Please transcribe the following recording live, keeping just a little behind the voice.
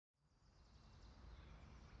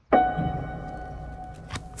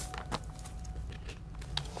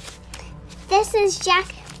This is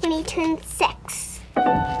Jack when he turned 6.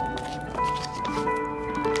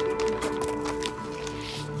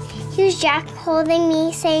 Here's Jack holding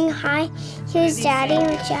me, saying hi. Here's Daddy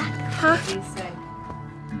with Jack. Huh? What did he say?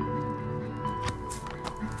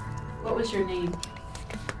 What was your name?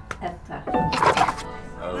 Etta.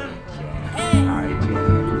 Okay. Hi, Jen.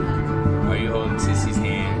 Are you holding Sissy's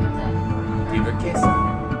hand? Give her a kiss.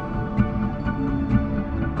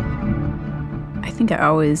 I think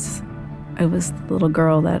I was the little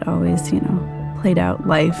girl that always, played out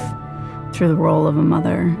life through the role of a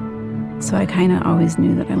mother. So I kind of always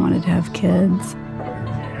knew that I wanted to have kids.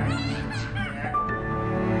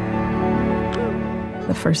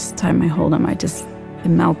 The first time I hold him, it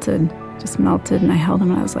melted, and I held him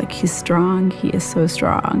and I was like, he's strong, he is so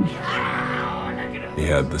strong. He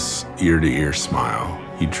had this ear-to-ear smile.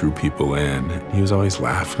 He drew people in. He was always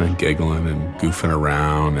laughing and giggling and goofing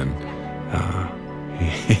around, and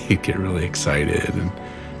he'd get really excited and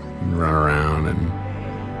run around, and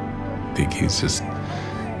I think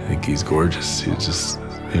he's gorgeous. He's just,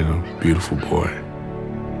 beautiful boy.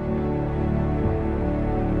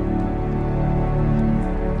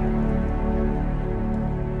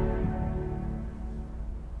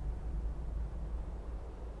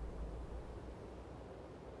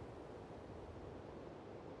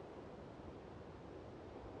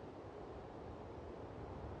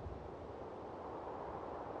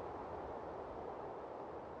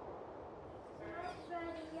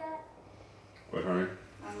 What, honey?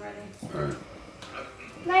 I'm ready. All right.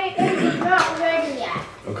 My is not ready yet.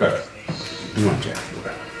 Okay. Come on, Jack.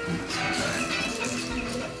 Okay.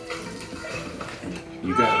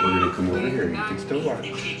 You got it. We're going to come over here. You can still watch.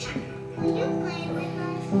 Can you play with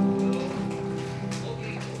us?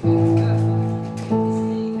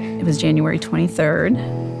 It was January 23rd,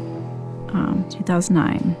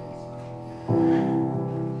 2009.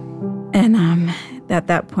 And at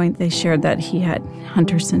that point, they shared that he had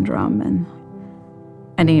Hunter syndrome, and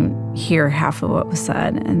I didn't hear half of what was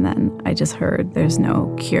said, and then I just heard there's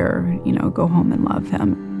no cure, go home and love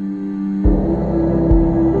him.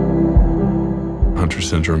 Hunter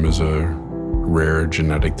syndrome is a rare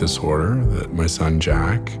genetic disorder that my son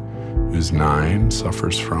Jack, who's 9,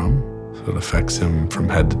 suffers from. So it affects him from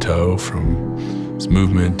head to toe, from his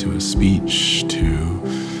movement to his speech to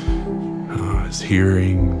his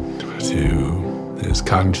hearing to his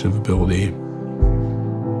cognitive ability.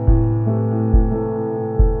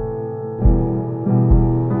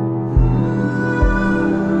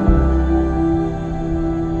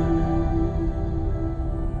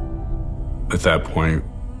 At that point,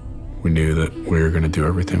 we knew that we were going to do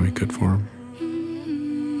everything we could for him.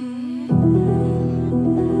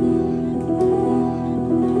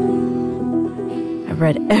 I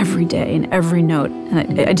read every day and every note,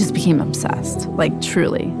 and I just became obsessed, like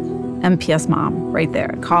truly. MPS mom, right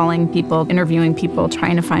there, calling people, interviewing people,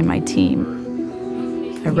 trying to find my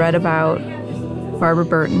team. I read about Barbara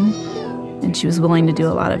Burton, and she was willing to do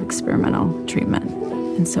a lot of experimental treatment.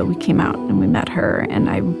 And so we came out and we met her, and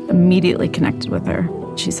I immediately connected with her.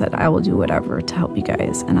 She said, I will do whatever to help you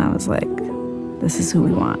guys. And I was like, this is who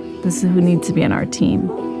we want. This is who needs to be on our team.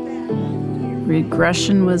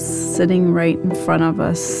 Regression was sitting right in front of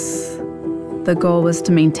us. The goal was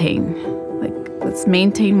to maintain. Let's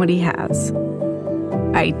maintain what he has.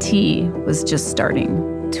 IT was just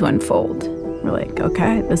starting to unfold. We're like,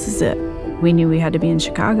 okay, this is it. We knew we had to be in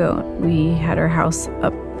Chicago. We had our house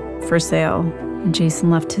up for sale. And Jason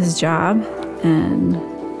left his job and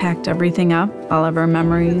packed everything up, all of our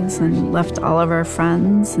memories, and left all of our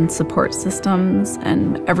friends and support systems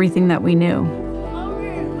and everything that we knew.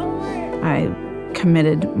 I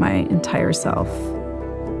committed my entire self.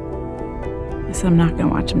 I said, I'm not going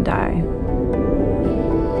to watch him die.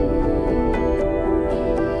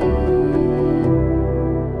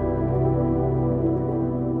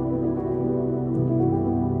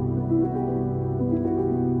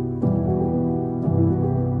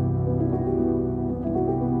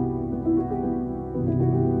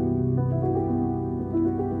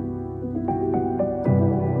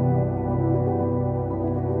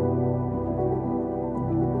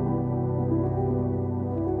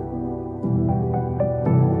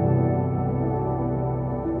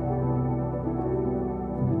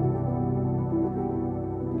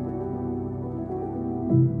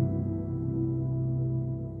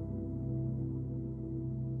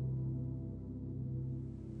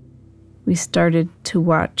 We started to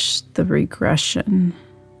watch the regression,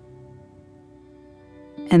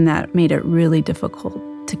 and that made it really difficult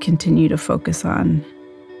to continue to focus on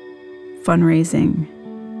fundraising,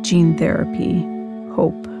 gene therapy,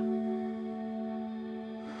 hope.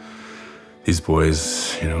 these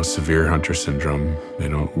boys, you know, severe Hunter syndrome, they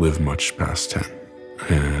don't live much past 10.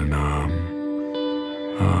 And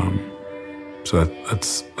so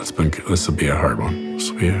this will be a hard one.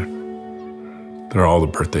 All the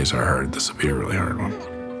birthdays are hard. This will be a really hard one.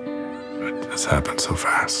 It's happened so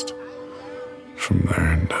fast from there,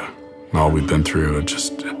 and all we've been through, it's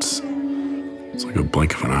like a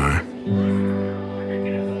blink of an eye.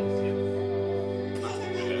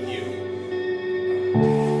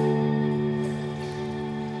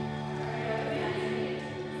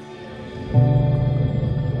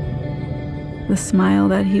 The smile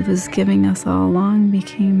that he was giving us all along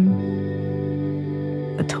became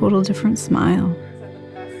a total different smile,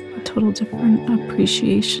 a total different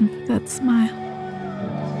appreciation for that smile.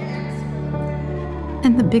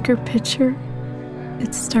 And the bigger picture,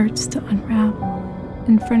 it starts to unravel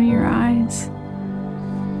in front of your eyes.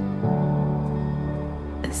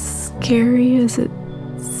 As scary as it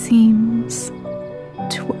seems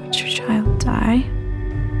to watch your child die,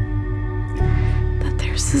 that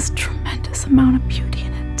there's this tremendous amount of beauty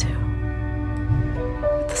in it too.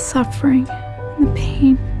 The suffering and the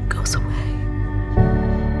pain goes away.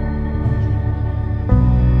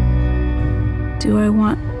 Do I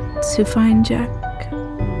want to find Jack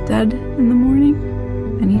dead in the morning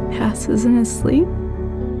and he passes in his sleep?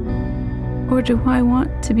 Or do I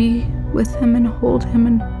want to be with him and hold him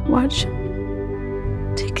and watch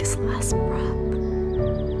him take his last breath?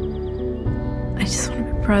 I just want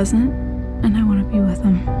to be present and I want to be with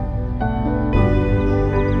him.